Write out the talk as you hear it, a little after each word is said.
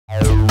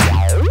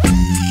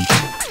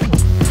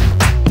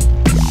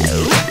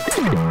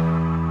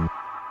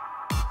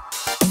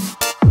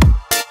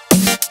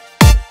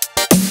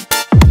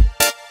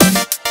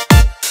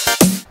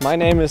My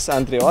name is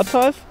André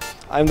Ortolf.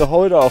 I'm the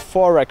holder of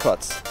 4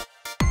 records.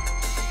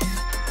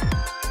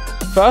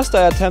 First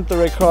I attempted the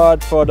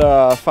record for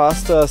the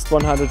fastest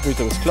 100 meters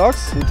with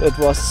clogs. It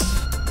was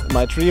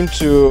my dream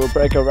to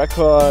break a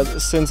record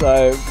since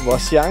I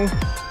was young.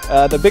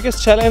 The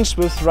biggest challenge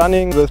with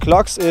running with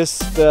clogs is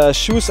the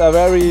shoes are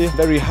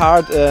very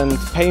hard and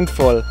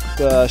painful.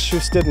 The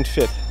shoes didn't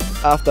fit.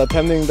 After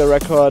attempting the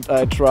record,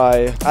 I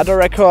try other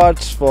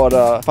records for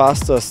the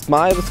fastest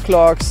mile with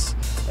clogs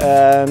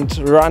and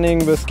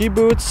running with ski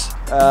boots.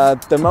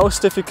 The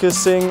most difficult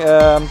thing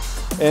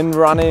in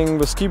running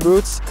with ski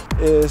boots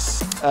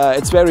is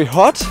it's very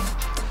hot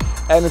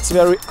and it's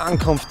very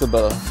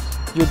uncomfortable.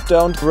 You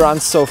don't run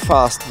so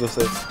fast with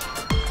it.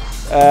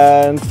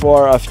 And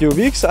for a few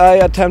weeks I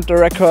attempt the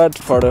record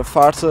for the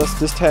fastest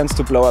distance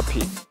to blow a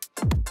pea.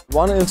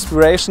 One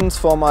inspiration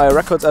for my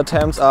record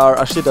attempts are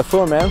Ashita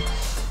Fuhrman,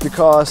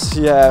 because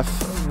he have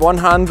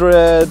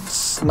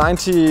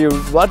 190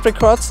 world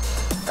records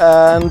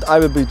and I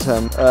will beat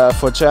him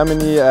for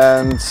Germany,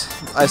 and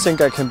I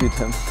think I can beat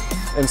him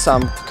in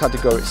some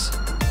categories.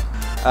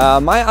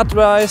 My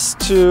advice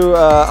to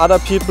other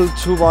people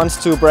who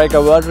want to break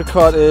a world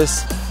record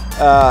is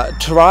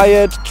try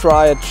it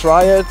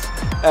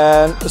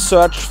and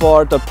search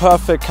for the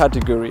perfect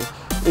category.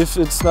 If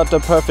it's not the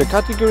perfect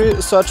category,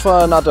 search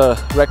for another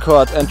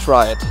record and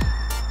try it.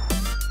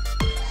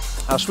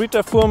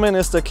 Ashita Fuhrman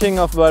is the king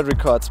of world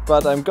records,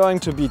 but I'm going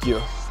to beat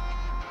you.